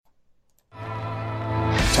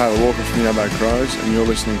Taylor Walker from the Adelaide Crows, and you're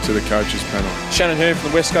listening to the Coaches Panel. Shannon Hurn from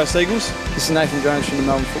the West Coast Eagles. This is Nathan Jones from the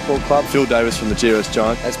Melbourne Football Club. Phil Davis from the GWS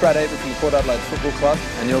Giants. It's Brad Avery from the Port Adelaide Football Club,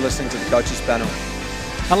 and you're listening to the Coaches Panel.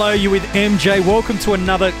 Hello, you're with MJ. Welcome to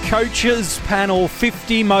another Coaches Panel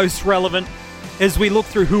 50 Most Relevant, as we look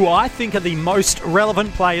through who I think are the most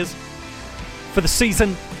relevant players for the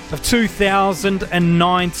season of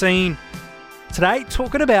 2019. Today,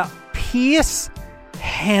 talking about Pearce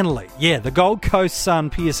Hanley. Yeah, the Gold Coast son,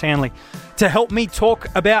 Pearce Hanley. To help me talk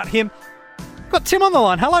about him, got Tim on the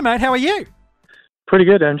line. Hello, mate. How are you? Pretty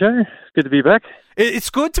good, MJ. It's good to be back. It's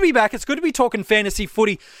good to be back. It's good to be talking fantasy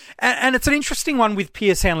footy. And it's an interesting one with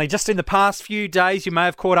Pearce Hanley. Just in the past few days, you may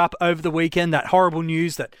have caught up over the weekend, that horrible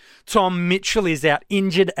news that Tom Mitchell is out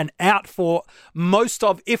injured and out for most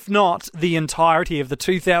of, if not the entirety of the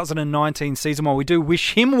 2019 season. While we do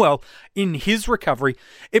wish him well in his recovery,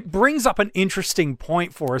 it brings up an interesting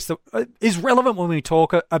point for us that is relevant when we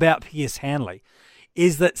talk about Pearce Hanley,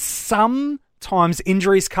 is that sometimes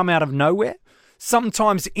injuries come out of nowhere.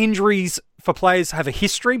 Sometimes injuries for players have a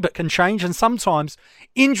history but can change, and sometimes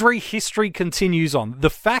injury history continues on. The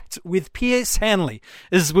fact with Pearce Hanley,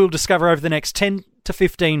 as we'll discover over the next 10 to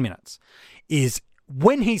 15 minutes, is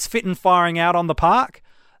when he's fit and firing out on the park,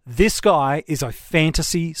 this guy is a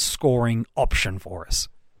fantasy scoring option for us.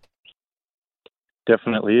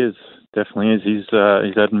 Definitely is.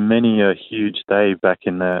 He's had many a huge day back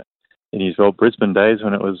in his old Brisbane days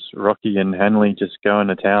when it was Rocky and Hanley just going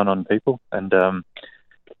to town on people. And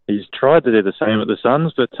he's tried to do the same at the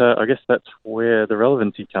Suns, but I guess that's where the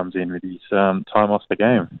relevancy comes in with his time off the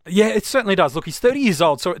game. Yeah, it certainly does. Look, he's 30 years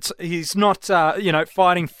old, so he's not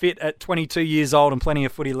fighting fit at 22 years old and plenty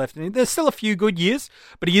of footy left in him. There's still a few good years,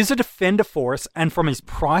 but he is a defender for us, and from his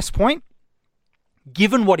price point,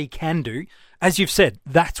 given what he can do, as you've said,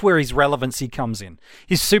 that's where his relevancy comes in.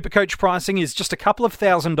 His Supercoach pricing is just a couple of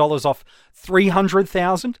 $1,000 off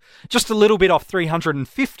 $300,000, just a little bit off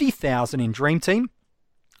 $350,000 in Dream Team.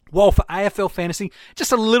 While for AFL Fantasy,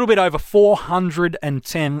 just a little bit over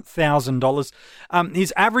 $410,000.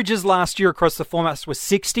 His averages last year across the formats were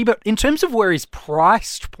 60, but in terms of where his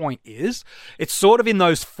priced point is, it's sort of in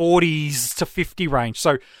those 40s to 50 range.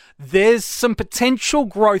 So there's some potential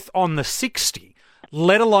growth on the 60.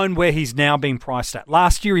 Let alone where he's now been priced at.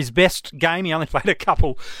 Last year, his best game, he only played a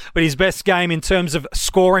couple, but his best game in terms of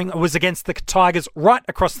scoring was against the Tigers right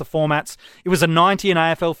across the formats. It was a 90 in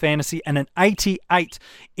AFL Fantasy and an 88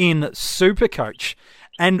 in Supercoach.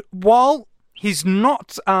 And while he's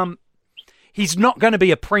not going to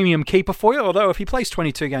be a premium keeper for you, although if he plays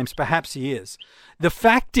 22 games, perhaps he is. The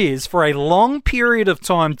fact is, for a long period of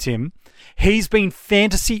time, Tim, he's been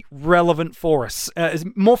fantasy relevant for us.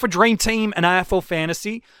 More for Dream Team and AFL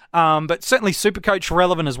Fantasy, but certainly Supercoach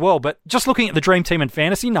relevant as well. But just looking at the Dream Team and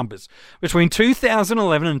Fantasy numbers, between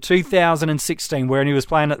 2011 and 2016, when he was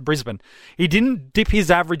playing at Brisbane, he didn't dip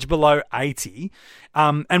his average below 80.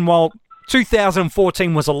 And while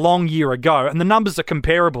 2014 was a long year ago, and the numbers are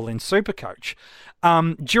comparable in Supercoach,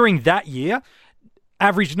 during that year,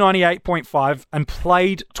 averaged 98.5 and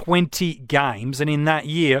played 20 games. And in that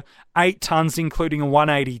year, 8 tons, including a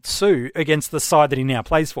 182 against the side that he now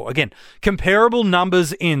plays for. Again, comparable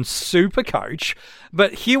numbers in Supercoach.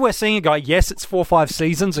 But here we're seeing a guy, yes, it's 4 or 5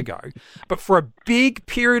 seasons ago, but for a big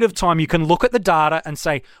period of time, you can look at the data and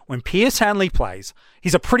say, when Pearce Hanley plays,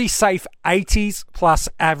 he's a pretty safe 80s plus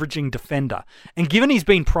averaging defender. And given he's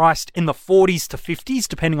been priced in the 40s to 50s,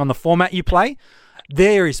 depending on the format you play,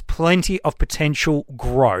 there is plenty of potential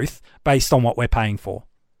growth based on what we're paying for.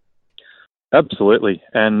 Absolutely.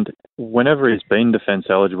 And whenever he's been defence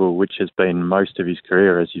eligible, which has been most of his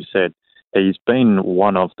career, as you said, he's been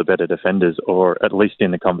one of the better defenders, or at least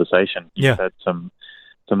in the conversation. Yeah. He's had some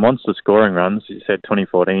monster scoring runs. You said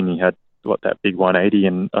 2014, he had, that big 180,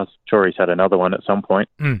 and I'm sure he's had another one at some point.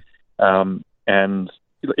 And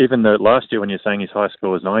even the last year, when you're saying his high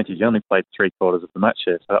score was 90, he only played 3/4 of the match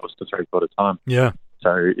there, so that was the 3/4 time. Yeah.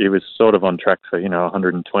 So he was sort of on track for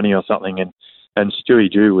 120 or something, and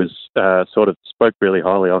Stewie Dew was sort of spoke really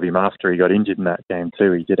highly of him after he got injured in that game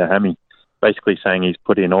too. He did a hammy, basically saying he's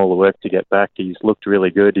put in all the work to get back. He's looked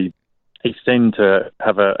really good. He seemed to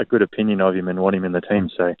have a good opinion of him and want him in the team.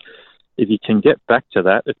 So if you can get back to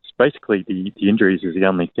that, it's basically the injuries is the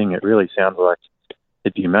only thing. It really sounds like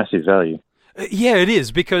it'd be massive value. Yeah, it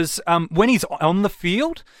is, because when he's on the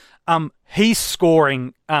field, he's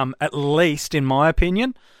scoring, at least, in my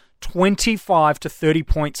opinion, 25 to 30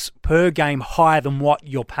 points per game higher than what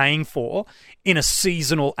you're paying for in a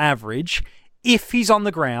seasonal average if he's on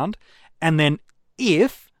the ground, and then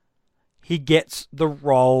if he gets the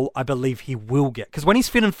role I believe he will get. Because when he's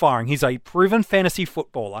fit and firing, he's a proven fantasy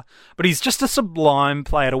footballer, but he's just a sublime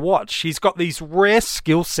player to watch. He's got these rare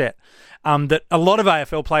skill set that a lot of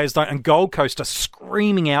AFL players don't, and Gold Coast are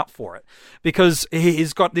screaming out for it because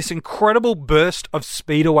he's got this incredible burst of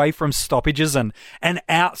speed away from stoppages and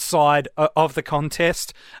outside of the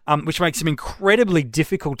contest, which makes him incredibly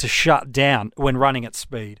difficult to shut down when running at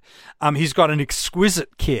speed. He's got an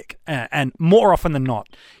exquisite kick and more often than not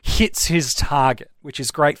hits his target, which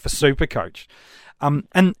is great for Supercoach.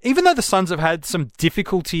 And even though the Suns have had some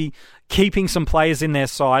difficulty keeping some players in their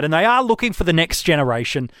side, and they are looking for the next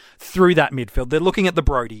generation through that midfield, they're looking at the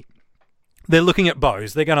Brody, they're looking at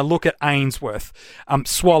Bose, they're going to look at Ainsworth,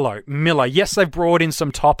 Swallow, Miller. Yes, they've brought in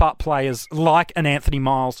some top-up players like an Anthony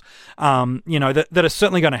Miles, that are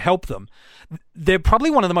certainly going to help them. They're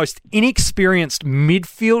probably one of the most inexperienced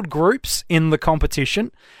midfield groups in the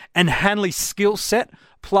competition, and Hanley's skill set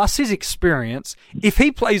plus his experience, if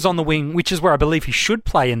he plays on the wing, which is where I believe he should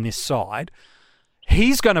play in this side,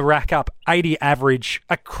 he's going to rack up 80 average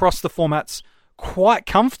across the formats quite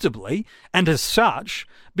comfortably, and as such,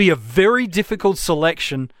 be a very difficult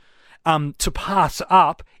selection to pass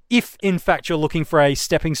up if, in fact, you're looking for a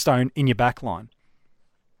stepping stone in your back line.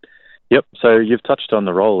 Yep, so you've touched on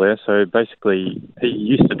the role there. So basically, he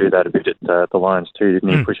used to do that a bit at the Lions too,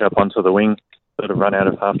 didn't he? Push up onto the wing, sort of run out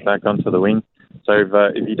of half-back onto the wing. So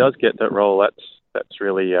if he does get that role, that's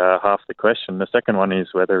really half the question. The second one is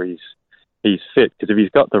whether he's fit, because if he's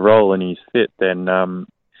got the role and he's fit, then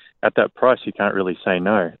at that price you can't really say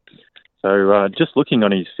no. So just looking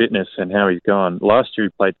on his fitness and how he's gone, last year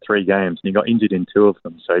he played 3 games and he got injured in 2 of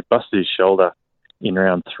them. So he busted his shoulder in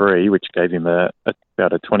round 3, which gave him about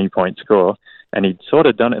a 20-point score. And he'd sort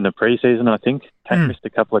of done it in the preseason, I think. Missed a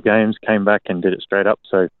couple of games, came back and did it straight up.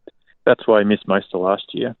 So that's why he missed most of last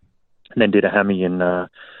year. And then did a hammy in the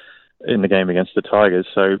game against the Tigers.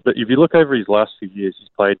 So, but if you look over his last few years, he's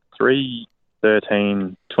played 3,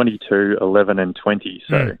 13, 22, 11 and 20.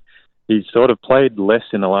 So he's sort of played less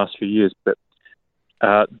in the last few years, but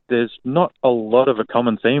there's not a lot of a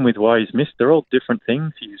common theme with why he's missed. They're all different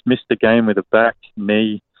things. He's missed a game with a back,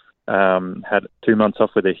 knee, had 2 months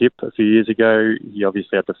off with a hip a few years ago. He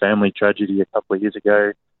obviously had the family tragedy a couple of years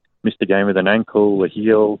ago. Missed a game with an ankle, a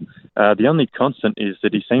heel. The only constant is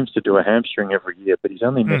that he seems to do a hamstring every year, but he's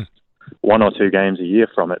only missed 1 or 2 games a year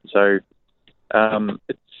from it. So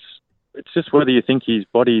it's just whether you think his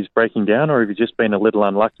body is breaking down or if he's just been a little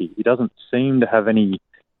unlucky. He doesn't seem to have any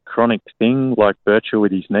chronic thing like Birchall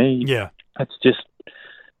with his knee. Yeah. It's just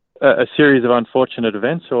a series of unfortunate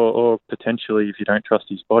events, or potentially, if you don't trust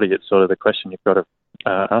his body, it's sort of the question you've got to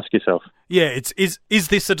ask yourself. Yeah, is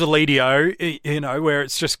this a Deledio, where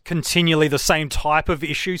it's just continually the same type of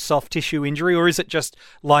issue, soft tissue injury, or is it just,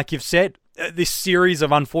 like you've said, this series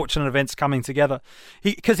of unfortunate events coming together?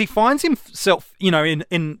 Because he finds himself,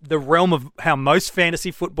 in the realm of how most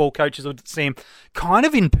fantasy football coaches would see him, kind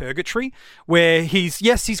of in purgatory, where he's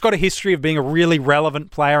got a history of being a really relevant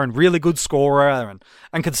player and really good scorer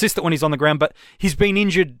and consistent when he's on the ground, but he's been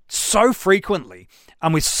injured so frequently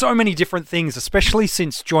and with so many different things, especially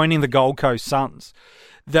since joining the Gold Coast Suns,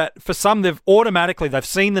 that for some, they've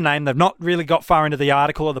seen the name, they've not really got far into the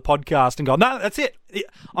article or the podcast and gone, no, that's it,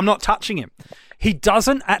 I'm not touching him. He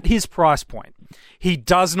doesn't, at his price point, he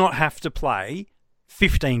does not have to play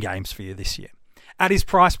 15 games for you this year. At his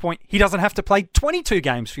price point, he doesn't have to play 22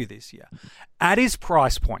 games for you this year. At his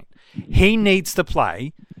price point, he needs to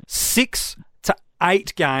play 6 to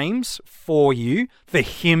 8 games for you for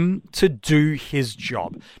him to do his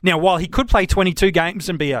job. Now, while he could play 22 games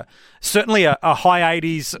and be certainly a high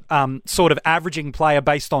 80s sort of averaging player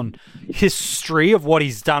based on history of what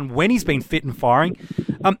he's done when he's been fit and firing,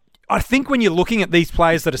 I think when you're looking at these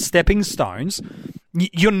players that are stepping stones,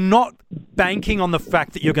 you're not banking on the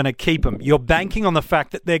fact that you're going to keep them. You're banking on the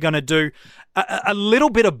fact that they're going to do a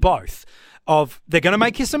little bit of both. They're going to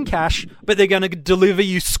make you some cash, but they're going to deliver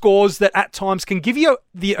you scores that at times can give you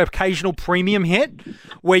the occasional premium hit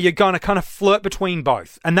where you're going to kind of flirt between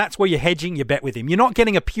both. And that's where you're hedging your bet with him. You're not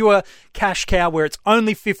getting a pure cash cow where it's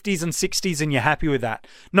only 50s and 60s and you're happy with that.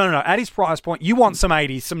 No. At his price point, you want some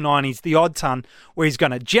 80s, some 90s, the odd ton where he's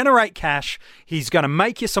going to generate cash, he's going to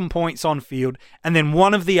make you some points on field, and then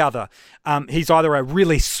one of the other. He's either a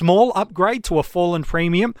really small upgrade to a fallen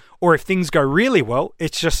premium, or if things go really well,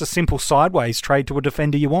 it's just a simple sideways trade to a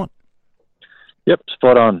defender you want. Yep,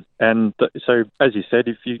 spot on. And so, as you said,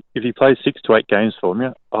 if he plays 6 to 8 games for me,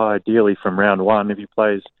 ideally from round 1, if he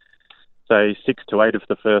plays, say, 6 to 8 of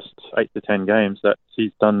the first 8 to 10 games, that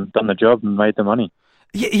he's done the job and made the money.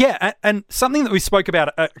 Yeah, and something that we spoke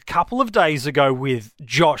about a couple of days ago with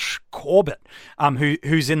Josh Corbett,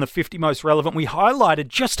 who's in the 50 most relevant, we highlighted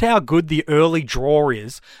just how good the early draw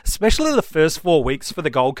is, especially the first 4 weeks for the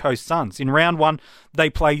Gold Coast Suns. In round one, they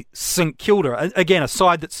play St Kilda, again, a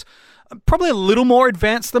side that's probably a little more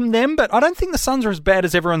advanced than them, but I don't think the Suns are as bad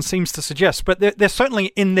as everyone seems to suggest. But they're certainly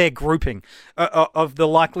in their grouping of the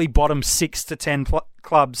likely bottom 6 to 10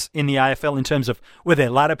 clubs in the AFL in terms of where their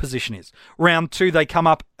ladder position is. Round 2, they come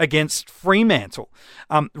up against Fremantle.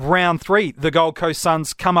 Round 3, the Gold Coast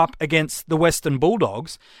Suns come up against the Western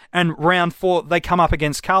Bulldogs. And round 4, they come up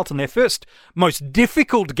against Carlton. Their first most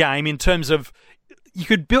difficult game in terms of you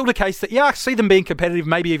could build a case that, yeah, I see them being competitive,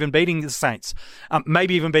 maybe even beating the Saints,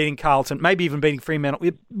 maybe even beating Carlton, maybe even beating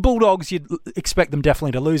Fremantle. Bulldogs, you'd expect them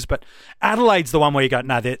definitely to lose, but Adelaide's the one where you go,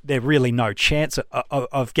 no, they're really no chance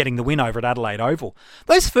of getting the win over at Adelaide Oval.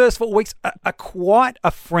 Those first 4 weeks are quite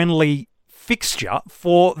a friendly fixture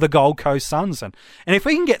for the Gold Coast Suns. And if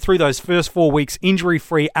we can get through those first 4 weeks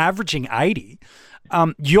injury-free, averaging 80,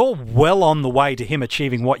 you're well on the way to him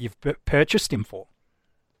achieving what you've purchased him for.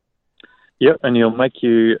 Yep, and he'll make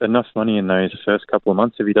you enough money in those first couple of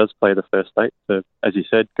months if he does play the first 8. So, as you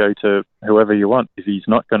said, go to whoever you want. If he's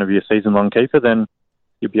not going to be a season-long keeper, then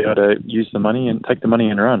you'll be able to use the money and take the money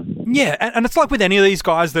and run. Yeah, and it's like with any of these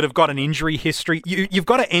guys that have got an injury history, you've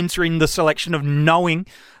got to enter in the selection of knowing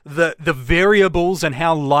the variables and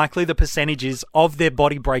how likely the percentage is of their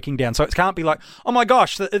body breaking down. So it can't be like, oh my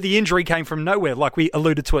gosh, the injury came from nowhere, like we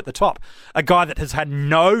alluded to at the top. A guy that has had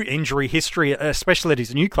no injury history, especially at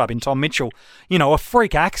his new club in Tom Mitchell, a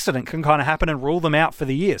freak accident can kind of happen and rule them out for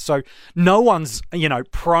the year. So no one's,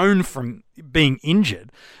 prone from being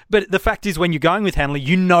injured. But the fact is, when you're going with Hanley,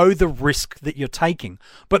 you know the risk that you're taking.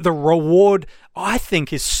 But the reward, I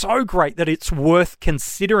think, is so great that it's worth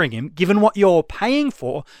considering him, given what you're paying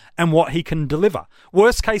for and what he can deliver.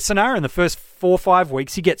 Worst case scenario, in the first 4 or 5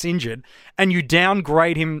 weeks, he gets injured and you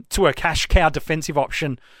downgrade him to a cash cow defensive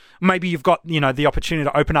option. Maybe you've got, the opportunity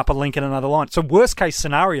to open up a link in another line. So worst case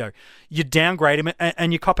scenario, you downgrade him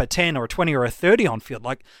and you cop a 10 or a 20 or a 30 on field.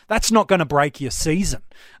 Like, that's not going to break your season.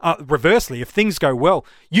 Reversely, if things go well,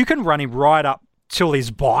 you can run him right up till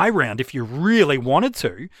his bye round if you really wanted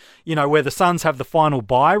to, where the Suns have the final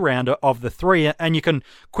bye round of the 3, and you can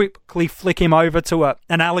quickly flick him over to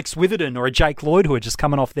an Alex Witherden or a Jake Lloyd who are just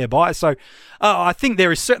coming off their bye. So I think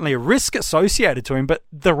there is certainly a risk associated to him, but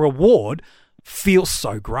the reward feels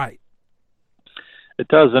so great. It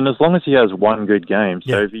does, and as long as he has one good game,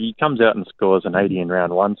 so if he comes out and scores an 80 in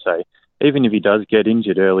round 1, say, even if he does get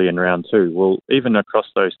injured early in round 2, well, even across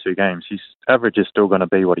those 2 games, his average is still going to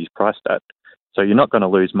be what he's priced at. So you're not going to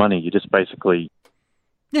lose money. You're just basically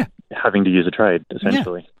having to use a trade,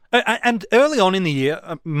 essentially. Yeah. And early on in the year,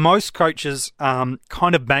 most coaches kind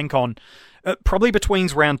of bank on probably between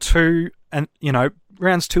round 2 and,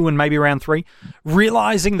 rounds 2 and maybe round 3,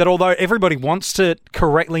 realizing that although everybody wants to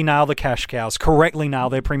correctly nail the cash cows, correctly nail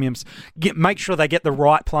their premiums, make sure they get the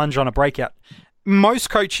right plunge on a breakout, most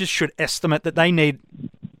coaches should estimate that they need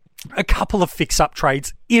a couple of fix-up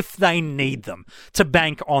trades if they need them to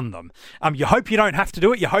bank on them. You hope you don't have to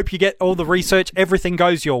do it. You hope you get all the research, everything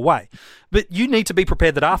goes your way. But you need to be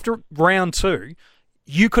prepared that after round 2,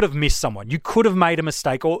 you could have missed someone. You could have made a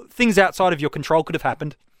mistake, or things outside of your control could have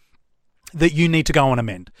happened that you need to go and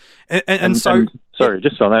amend. And so... sorry,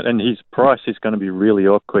 just on that, and his price is going to be really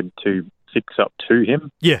awkward to fix up to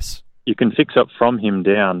him. Yes. You can fix up from him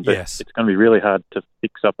down, but it's going to be really hard to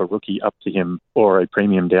fix up a rookie up to him or a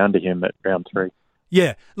premium down to him at round 3.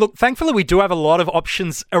 Yeah. Look, thankfully, we do have a lot of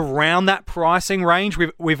options around that pricing range.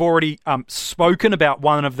 We've already spoken about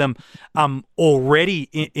one of them already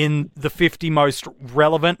in the 50 most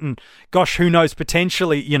relevant. And gosh, who knows,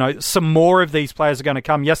 potentially, some more of these players are going to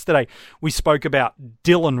come. Yesterday, we spoke about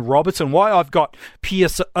Dylan Robertson. Why I've got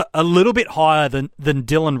Pearce a little bit higher than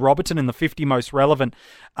Dylan Robertson in the 50 most relevant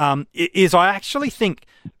is I actually think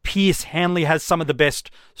Pearce Hanley has some of the best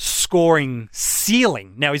scoring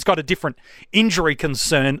ceiling. Now, he's got a different injury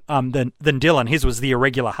concern than Dylan. His was the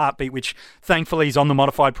irregular heartbeat, which thankfully he's on the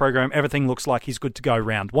modified program. Everything looks like he's good to go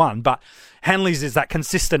round 1. But Hanley's is that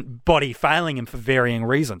consistent body failing him for varying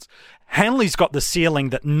reasons. Hanley's got the ceiling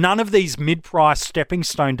that none of these mid-price stepping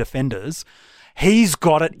stone defenders, he's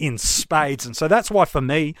got it in spades. And so that's why, for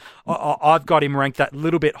me, I've got him ranked that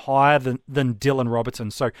little bit higher than Dylan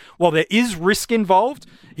Robertson. So while there is risk involved,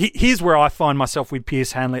 here's where I find myself with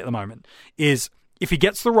Pearce Hanley at the moment, is if he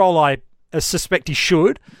gets the role I suspect he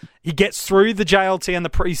should, he gets through the JLT and the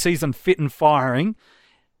preseason fit and firing,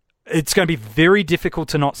 it's going to be very difficult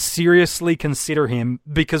to not seriously consider him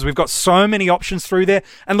because we've got so many options through there.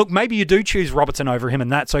 And look, maybe you do choose Robertson over him,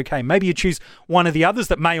 and that's okay. Maybe you choose one of the others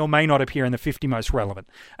that may or may not appear in the 50 most relevant,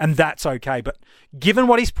 and that's okay. But given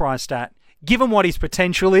what he's priced at, given what his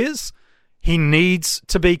potential is, he needs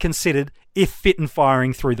to be considered if fit and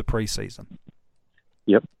firing through the preseason.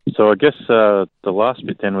 Yep. So I guess the last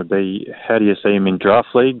bit then would be, how do you see him in draft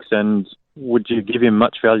leagues, and would you give him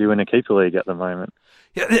much value in a keeper league at the moment?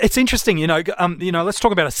 Yeah, it's interesting, let's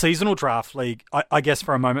talk about a seasonal draft league, I guess,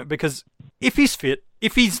 for a moment, because if he's fit,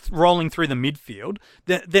 if he's rolling through the midfield,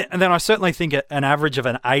 then I certainly think an average of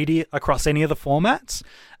an 80 across any of the formats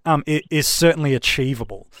is certainly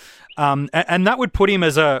achievable. And that would put him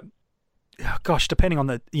as depending on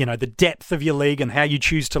the depth of your league and how you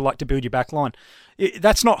choose to build your back line,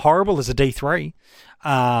 that's not horrible as a D3.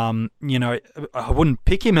 I wouldn't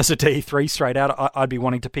pick him as a D3 straight out. I'd be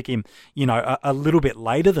wanting to pick him, a little bit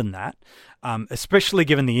later than that, especially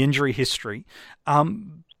given the injury history.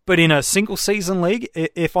 But in a single season league,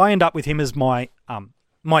 if I end up with him as my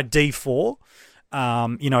D4,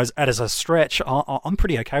 as a stretch, I'm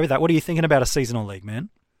pretty okay with that. What are you thinking about a seasonal league, man?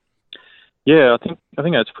 Yeah, I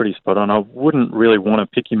think that's pretty spot on. I wouldn't really want to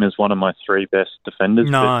pick him as one of my three best defenders.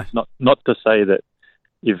 No. But not to say that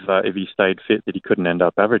if he stayed fit that he couldn't end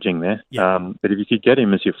up averaging there. Yeah. But if you could get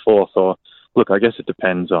him as your fourth, or look, I guess it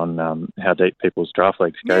depends on how deep people's draft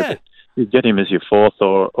leagues go. Yeah. But you get him as your fourth,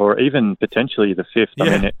 or even potentially the fifth. Yeah.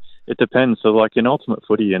 I mean, it depends. So like in Ultimate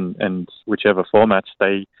Footy and whichever formats,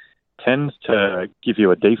 they tend to give you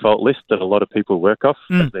a default list that a lot of people work off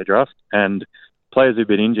as their draft, and players who've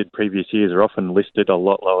been injured previous years are often listed a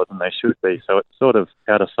lot lower than they should be. So it's sort of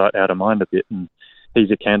out of sight, out of mind a bit, and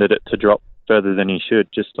he's a candidate to drop further than he should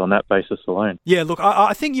just on that basis alone. Yeah, look,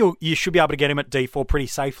 I think you should be able to get him at D4 pretty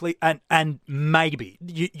safely, and maybe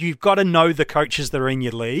you've got to know the coaches that are in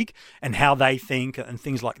your league and how they think and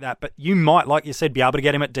things like that. But you might, like you said, be able to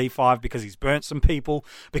get him at D5 because he's burnt some people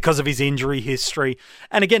because of his injury history.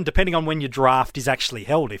 And again, depending on when your draft is actually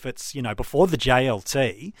held, if it's before the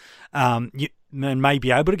JLT, you may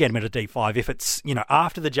be able to get him at a D5. If it's,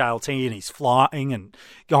 after the JLT and he's flying and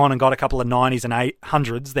gone and got a couple of 90s and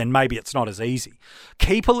 800s, then maybe it's not as easy.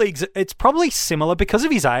 Keeper leagues, it's probably similar because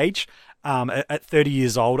of his age. At 30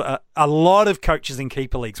 years old, a lot of coaches in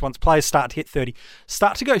keeper leagues, once players start to hit 30,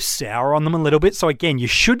 start to go sour on them a little bit. So again, you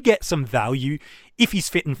should get some value if he's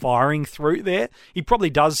fit and firing through there. He probably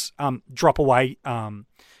does drop away,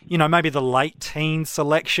 maybe the late teen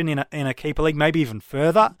selection in a keeper league, maybe even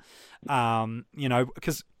further.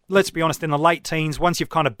 Because let's be honest, in the late teens, once you've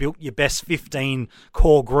kind of built your best 15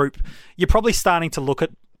 core group, you're probably starting to look at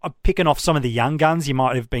picking off some of the young guns. You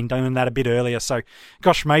might have been doing that a bit earlier. So,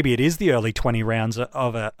 gosh, maybe it is the early 20 rounds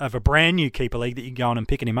of a brand new keeper league that you're going and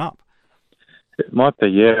picking him up. It might be,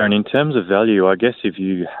 yeah. And in terms of value, I guess if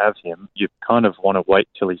you have him, you kind of want to wait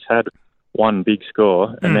till he's had one big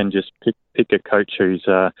score and then just pick a coach who's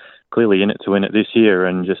clearly in it to win it this year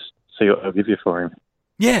and just see what they'll give you for him.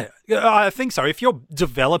 Yeah, I think so. If you're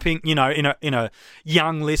developing, in a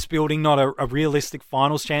young list building, not a realistic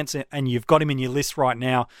finals chance, and you've got him in your list right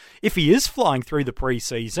now, if he is flying through the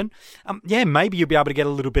preseason, maybe you'll be able to get a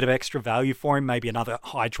little bit of extra value for him. Maybe another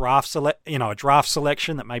high draft a draft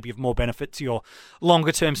selection that may be of more benefit to your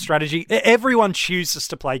longer term strategy. Everyone chooses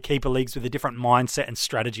to play keeper leagues with a different mindset and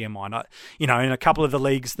strategy in mind. In a couple of the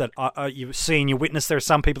leagues that you see and you witness, there are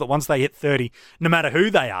some people that once they hit 30, no matter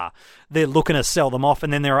who they are, they're looking to sell them off.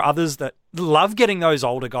 And then there are others that love getting those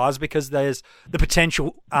older guys because there's the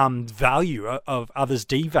potential value of others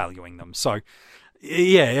devaluing them. So,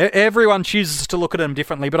 yeah, everyone chooses to look at them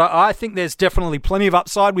differently. But I think there's definitely plenty of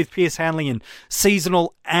upside with Pearce Hanley in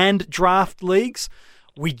seasonal and draft leagues.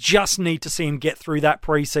 We just need to see him get through that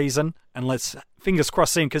preseason, and let's fingers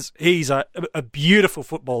crossed see him because he's a beautiful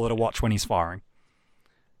footballer to watch when he's firing.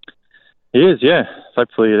 He is, yeah.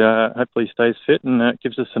 Hopefully he stays fit and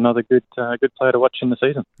gives us another good player to watch in the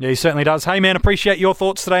season. Yeah, he certainly does. Hey, man, appreciate your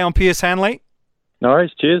thoughts today on Pearce Hanley. No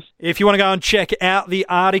worries, cheers. If you want to go and check out the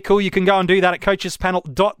article, you can go and do that at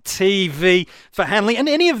coachespanel.tv for Hanley and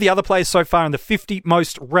any of the other players so far in the 50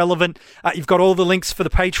 most relevant. You've got all the links for the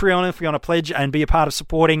Patreon if you want to pledge and be a part of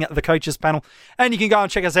supporting the Coaches Panel. And you can go and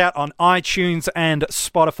check us out on iTunes and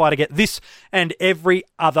Spotify to get this and every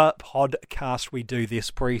other podcast we do this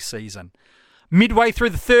preseason. Midway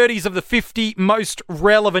through the 30s of the 50 most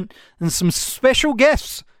relevant and some special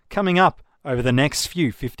guests coming up over the next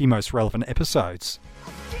few 50 most relevant episodes.